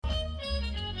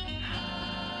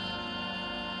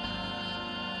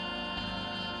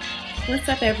What's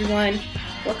up, everyone?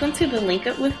 Welcome to the Link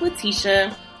Up with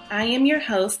Letitia. I am your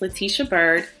host, Letitia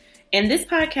Bird, and this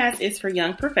podcast is for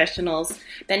young professionals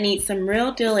that need some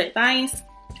real deal advice,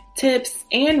 tips,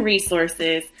 and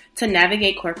resources to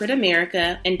navigate corporate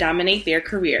America and dominate their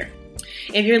career.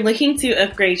 If you're looking to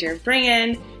upgrade your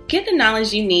brand, get the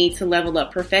knowledge you need to level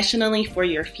up professionally for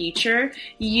your future,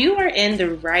 you are in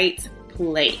the right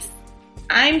place.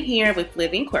 I'm here with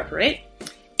Living Corporate,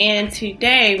 and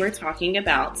today we're talking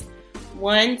about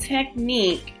one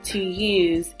technique to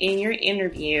use in your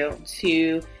interview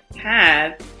to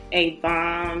have a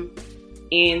bomb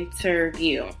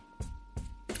interview.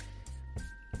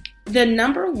 The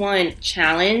number one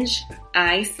challenge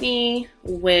I see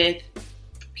with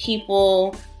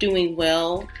people doing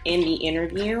well in the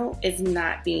interview is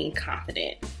not being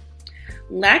confident.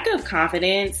 Lack of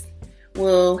confidence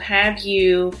will have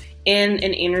you in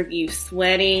an interview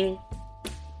sweating,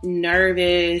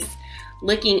 nervous,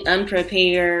 looking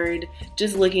unprepared,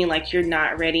 just looking like you're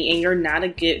not ready and you're not a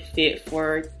good fit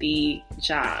for the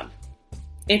job.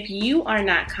 If you are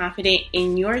not confident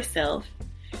in yourself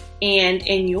and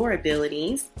in your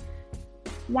abilities,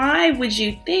 why would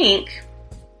you think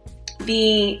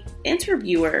the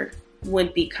interviewer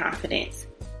would be confident?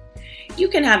 You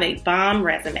can have a bomb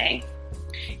resume.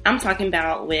 I'm talking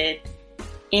about with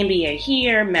MBA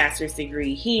here, master's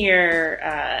degree here,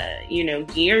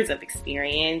 years of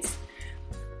experience,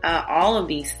 all of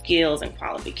these skills and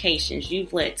qualifications.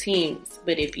 You've led teams.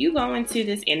 But if you go into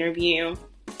this interview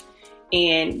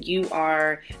and you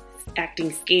are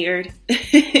acting scared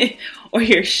or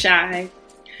you're shy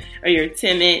or you're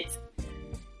timid,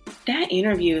 that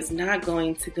interview is not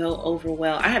going to go over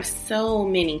well. I have so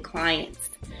many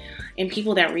clients and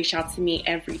people that reach out to me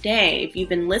every day. If you've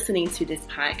been listening to this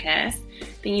podcast,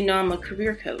 then you know I'm a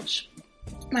career coach.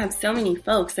 I have so many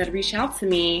folks that reach out to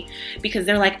me because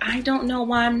they're like, I don't know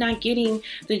why I'm not getting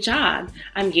the job.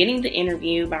 I'm getting the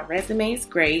interview. My resume is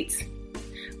great.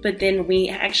 But then we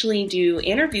actually do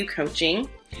interview coaching.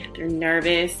 They're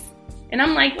nervous. And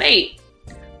I'm like, wait,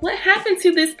 what happened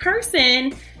to this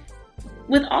person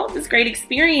with all this great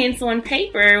experience on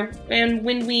paper? And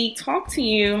when we talk to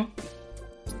you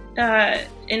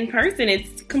in person,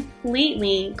 it's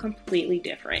completely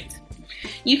different.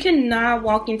 You cannot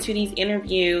walk into these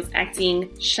interviews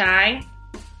acting shy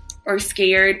or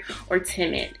scared or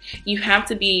timid. You have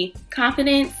to be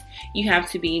confident, you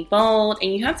have to be bold,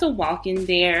 and you have to walk in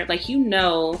there like you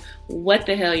know what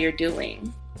the hell you're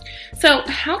doing. So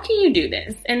how can you do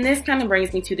this? And this kind of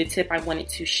brings me to the tip I wanted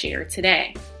to share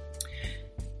today.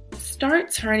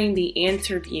 Start turning the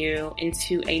interview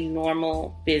into a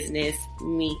normal business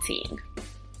meeting.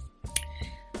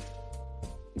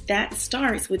 That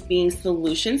starts with being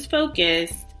solutions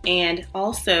focused and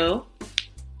also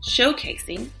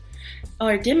showcasing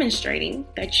or demonstrating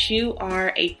that you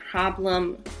are a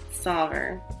problem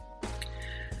solver.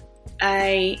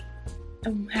 I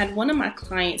had one of my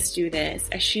clients do this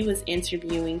as she was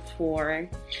interviewing for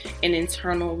an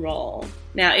internal role.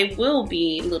 Now, it will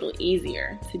be a little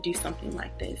easier to do something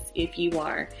like this if you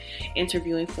are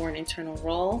interviewing for an internal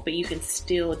role, but you can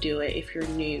still do it if you're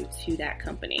new to that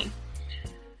company.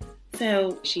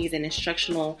 So she's an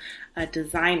instructional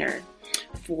designer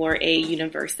for a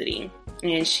university,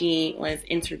 and she was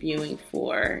interviewing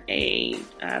for a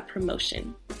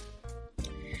promotion.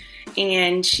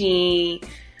 And she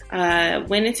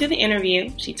went into the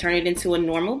interview. She turned it into a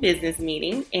normal business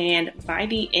meeting, and by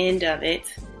the end of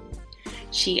it,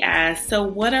 she asked, so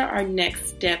what are our next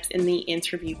steps in the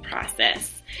interview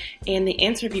process? And the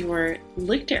interviewer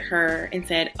looked at her and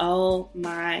said, oh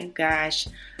my gosh,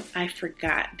 I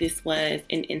forgot this was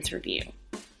an interview.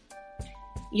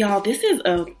 Y'all, this is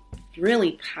a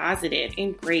really positive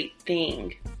and great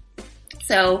thing.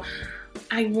 So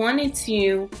I wanted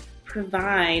to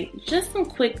provide just some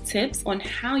quick tips on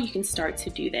how you can start to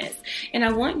do this. And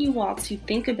I want you all to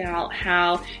think about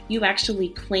how you actually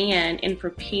plan and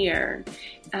prepare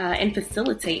and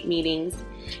facilitate meetings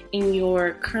in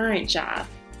your current job.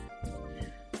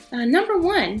 Number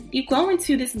one, you go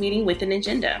into this meeting with an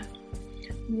agenda.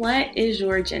 What is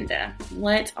your agenda?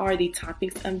 What are the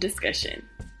topics of discussion?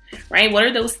 Right? What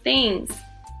are those things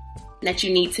that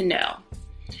you need to know?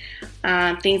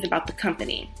 Things about the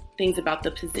company, things about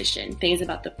the position, things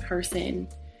about the person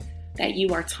that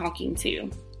you are talking to.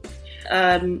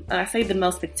 I say the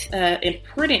most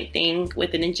important thing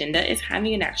with an agenda is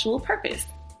having an actual purpose,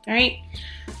 right?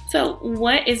 So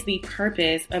what is the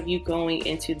purpose of you going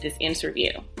into this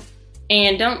interview?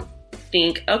 And don't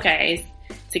think, okay,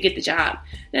 to get the job.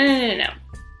 No.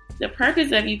 The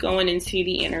purpose of you going into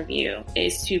the interview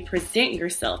is to present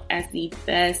yourself as the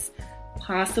best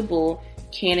possible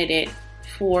candidate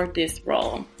for this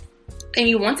role. And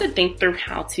you want to think through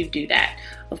how to do that.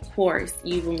 Of course,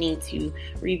 you will need to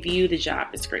review the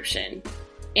job description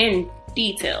in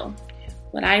detail.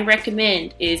 What I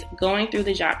recommend is going through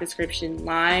the job description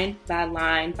line by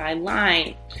line by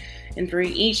line. And for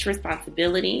each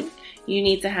responsibility, you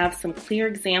need to have some clear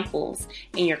examples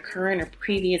in your current or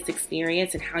previous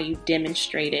experience and how you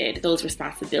demonstrated those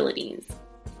responsibilities.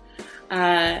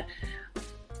 What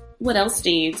else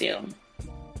do you do?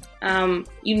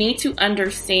 You need to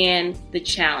understand the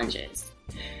challenges.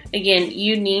 Again,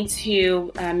 you need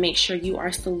to make sure you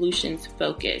are solutions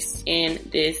focused in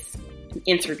this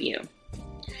interview.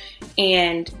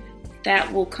 And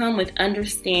that will come with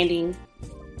understanding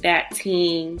that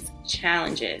team's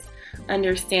challenges,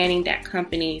 understanding that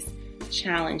company's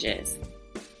challenges.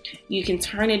 You can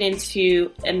turn it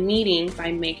into a meeting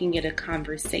by making it a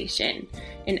conversation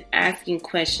and asking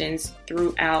questions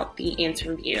throughout the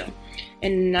interview,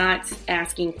 and not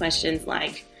asking questions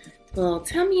like, well,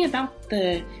 tell me about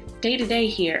the day-to-day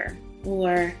here,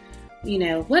 or,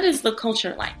 what is the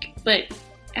culture like? But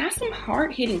ask some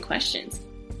hard-hitting questions,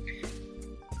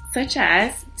 such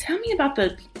as, tell me about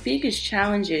the biggest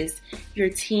challenges your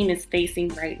team is facing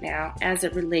right now as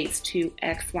it relates to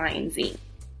X, Y, and Z.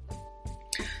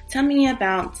 Tell me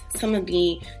about some of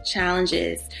the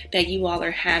challenges that you all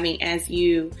are having as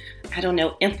you,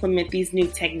 implement these new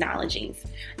technologies,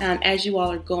 as you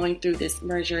all are going through this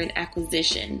merger and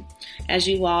acquisition, as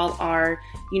you all are,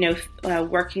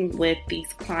 working with these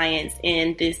clients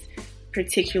in this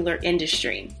particular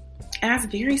industry. Ask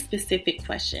very specific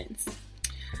questions.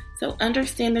 So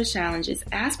understand their challenges.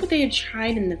 Ask what they have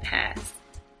tried in the past.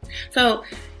 So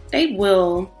they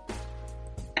will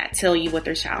tell you what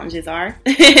their challenges are.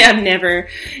 I've never,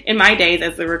 in my days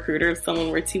as a recruiter, if someone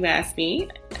were to ask me,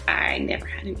 I never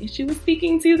had an issue with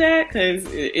speaking to that, because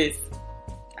it's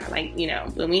like,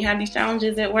 when we have these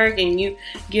challenges at work and you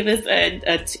give us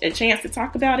a chance to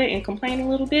talk about it and complain a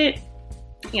little bit.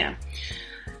 Yeah.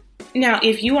 Now,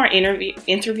 if you are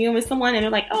interviewing with someone and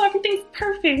they're like, oh, everything's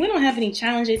perfect, we don't have any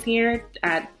challenges here,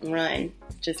 I'd run.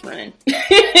 Just run.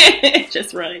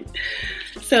 Just run.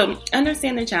 So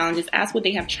understand their challenges. Ask what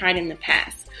they have tried in the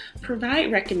past.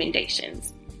 Provide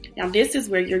recommendations. Now, this is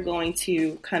where you're going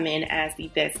to come in as the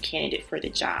best candidate for the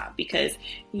job, because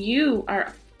you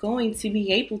are going to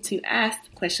be able to ask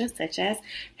questions such as,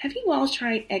 have you all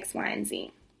tried X, Y, and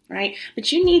Z? Right?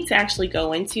 But you need to actually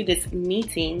go into this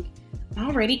meeting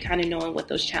already kind of knowing what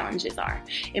those challenges are.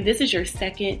 If this is your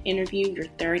second interview, your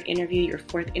third interview, your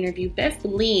fourth interview, best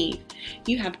believe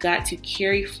you have got to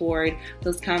carry forward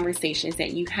those conversations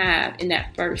that you have in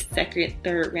that first, second,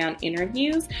 third round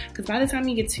interviews. Because by the time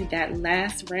you get to that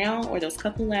last round or those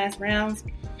couple last rounds,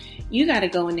 you got to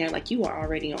go in there like you are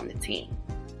already on the team.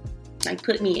 Like,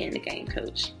 put me in the game,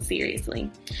 coach.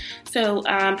 Seriously. So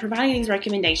providing these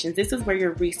recommendations, this is where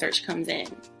your research comes in.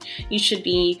 You should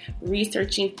be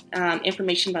researching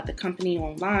information about the company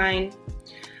online,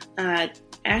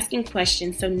 asking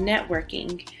questions, so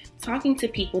networking, talking to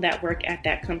people that work at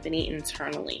that company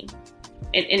internally.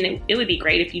 And it would be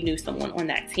great if you knew someone on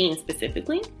that team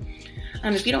specifically.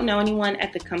 If you don't know anyone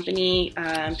at the company,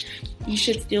 you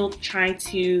should still try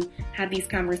to have these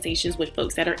conversations with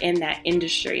folks that are in that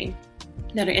industry,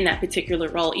 that are in that particular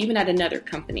role, even at another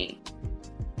company.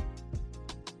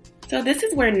 So this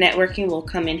is where networking will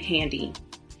come in handy.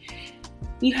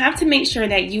 You have to make sure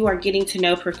that you are getting to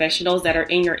know professionals that are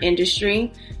in your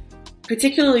industry,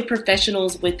 particularly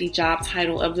professionals with the job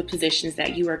title of the positions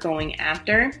that you are going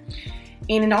after.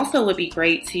 And it also would be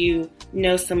great to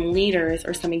know some leaders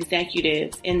or some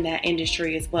executives in that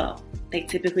industry as well. They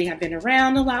typically have been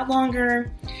around a lot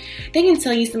longer. They can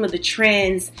tell you some of the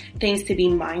trends, things to be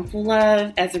mindful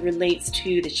of as it relates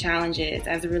to the challenges,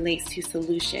 as it relates to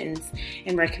solutions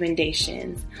and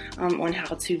recommendations on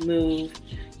how to move,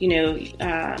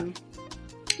 the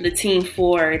team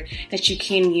forward that you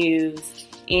can use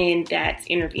in that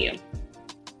interview.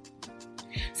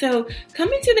 So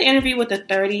come into the interview with a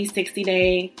 30,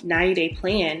 60-day, 90-day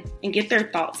plan and get their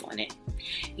thoughts on it.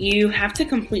 You have to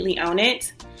completely own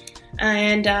it.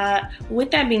 And with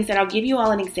that being said, I'll give you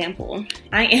all an example.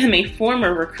 I am a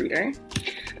former recruiter.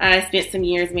 I spent some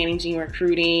years managing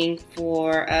recruiting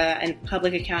for a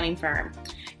public accounting firm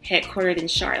headquartered in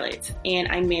Charlotte. And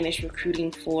I managed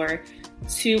recruiting for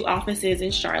 2 offices in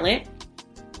Charlotte,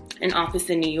 an office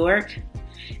in New York,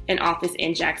 an office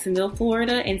in Jacksonville,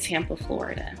 Florida, and Tampa,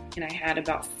 Florida. And I had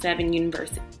about 7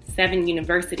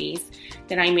 universities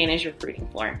that I managed recruiting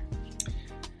for.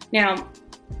 Now,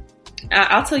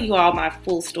 I'll tell you all my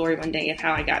full story one day of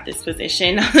how I got this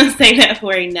position. I'll say that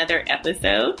for another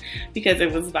episode because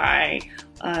it was by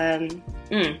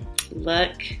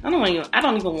luck. I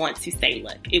don't even want to say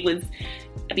luck. It was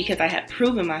because I had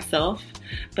proven myself,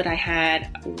 but I had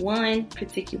one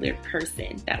particular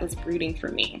person that was rooting for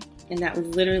me, and that was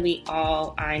literally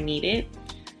all I needed.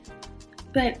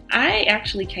 But I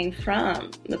actually came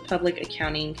from the public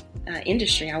accounting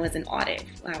industry. I was in audit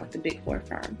with the Big Four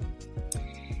firm.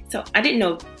 So I didn't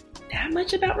know that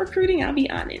much about recruiting, I'll be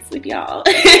honest with y'all.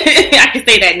 I can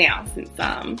say that now since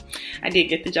I did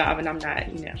get the job and I'm not,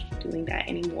 doing that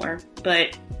anymore.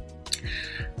 But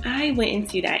I went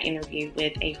into that interview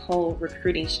with a whole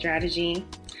recruiting strategy,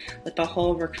 with a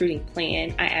whole recruiting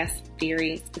plan. I asked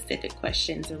very specific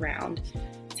questions around,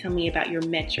 tell me about your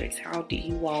metrics. How do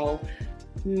you all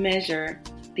measure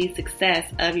the success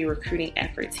of your recruiting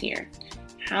efforts here?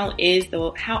 How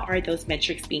are those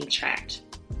metrics being tracked?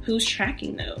 Who's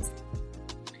tracking those?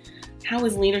 How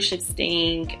is leadership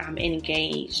staying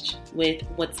engaged with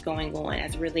what's going on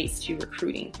as it relates to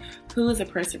recruiting? Who is a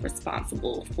person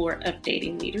responsible for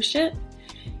updating leadership?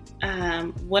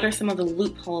 What are some of the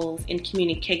loopholes in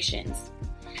communications?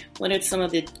 What are some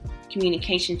of the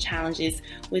communication challenges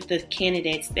with the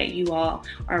candidates that you all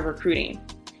are recruiting?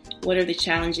 What are the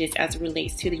challenges as it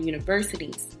relates to the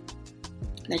universities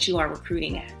that you are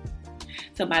recruiting at?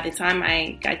 So by the time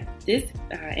I got this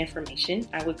information,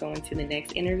 I would go into the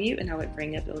next interview and I would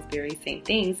bring up those very same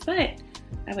things, but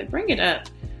I would bring it up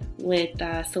with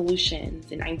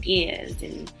solutions and ideas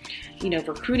and,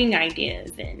 recruiting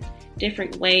ideas and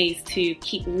different ways to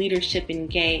keep leadership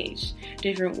engaged,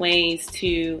 different ways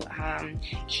to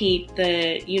keep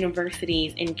the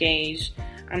universities engaged,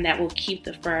 and that will keep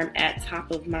the firm at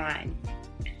top of mind.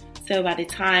 So by the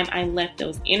time I left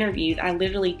those interviews, I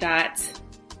literally got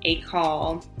a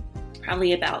call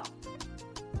probably I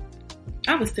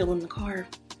was still in the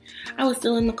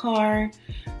car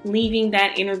leaving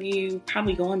that interview,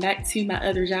 probably going back to my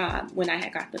other job when I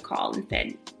had got the call and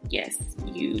said, yes,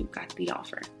 you got the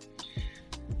offer.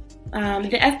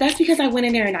 That's because I went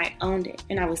in there and I owned it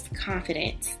and I was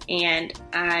confident and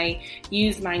I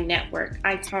used my network.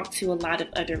 I talked to a lot of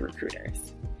other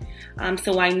recruiters.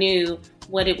 So I knew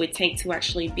what it would take to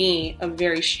actually be a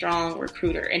very strong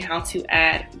recruiter and how to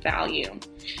add value.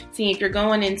 See, if you're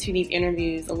going into these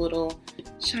interviews a little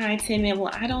shy, timid,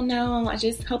 well, I don't know, I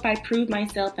just hope I prove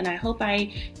myself and I hope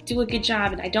I do a good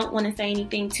job and I don't want to say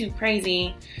anything too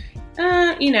crazy,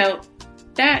 that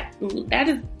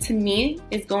is, to me,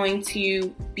 is going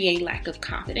to be a lack of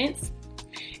confidence.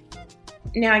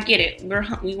 Now I get it.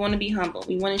 We want to be humble.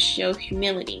 We want to show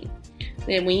humility.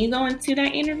 But when you go into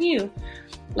that interview,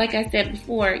 like I said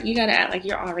before, you got to act like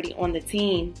you're already on the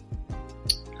team.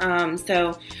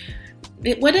 So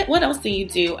what else do you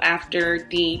do after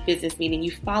the business meeting?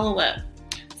 You follow up.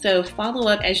 So follow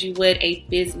up as you would a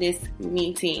business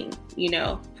meeting,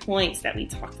 points that we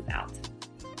talked about.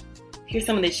 Here's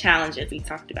some of the challenges we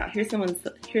talked about. Here's some of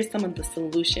the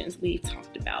solutions we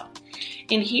talked about.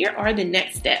 And here are the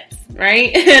next steps,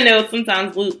 right? I know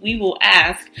sometimes we will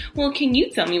ask, well, can you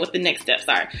tell me what the next steps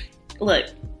are? Look,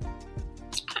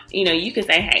 you could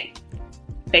say, hey,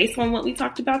 based on what we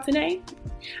talked about today,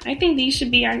 I think these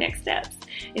should be our next steps.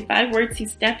 If I were to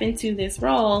step into this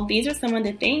role, these are some of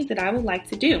the things that I would like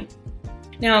to do.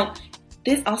 Now,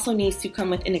 this also needs to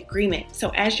come with an agreement. So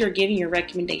as you're giving your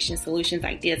recommendations, solutions,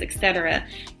 ideas, etc.,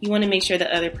 you want to make sure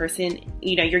the other person,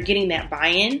 you're getting that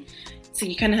buy-in. So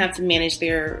you kind of have to manage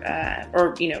their,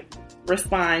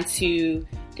 respond to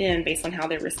them based on how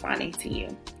they're responding to you,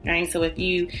 right? So if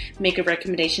you make a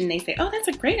recommendation, they say, oh, that's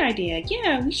a great idea.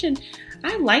 Yeah,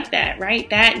 I like that, right?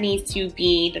 That needs to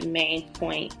be the main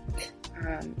point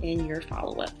in your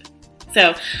follow-up.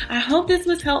 So I hope this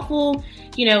was helpful.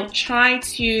 Try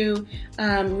to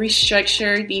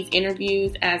restructure these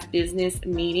interviews as business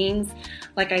meetings.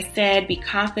 Like I said, be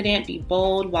confident, be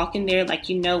bold, walk in there like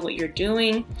you know what you're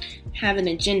doing. Have an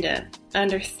agenda.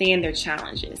 Understand their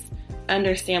challenges.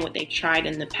 Understand what they've tried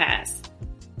in the past.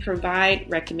 Provide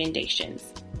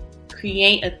recommendations.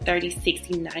 Create a 30,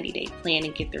 60, 90-day plan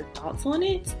and get their thoughts on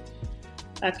it.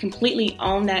 Completely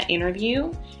own that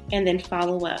interview and then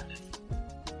follow up.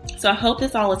 So I hope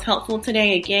this all was helpful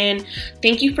today. Again,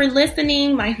 thank you for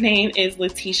listening. My name is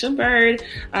Letitia Bird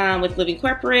with Living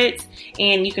Corporate,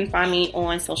 and you can find me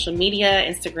on social media,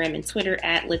 Instagram and Twitter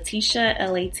at Letitia,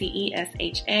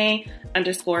 LATESHA_Bird,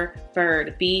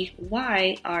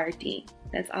 BYRD.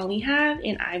 That's all we have,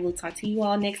 and I will talk to you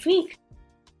all next week.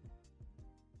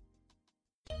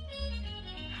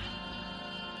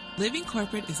 Living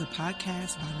Corporate is a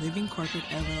podcast by Living Corporate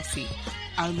LLC.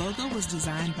 Our logo was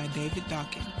designed by David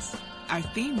Dawkins. Our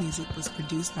theme music was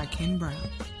produced by Ken Brown.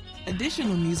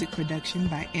 Additional music production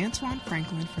by Antoine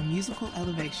Franklin for Musical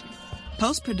Elevation.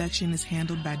 Post-production is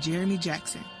handled by Jeremy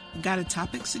Jackson. Got a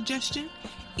topic suggestion?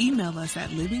 Email us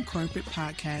at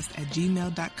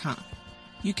livingcorporatepodcast@gmail.com.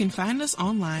 You can find us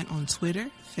online on Twitter,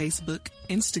 Facebook,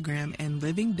 Instagram, and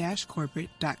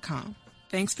living-corporate.com.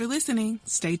 Thanks for listening.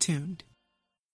 Stay tuned.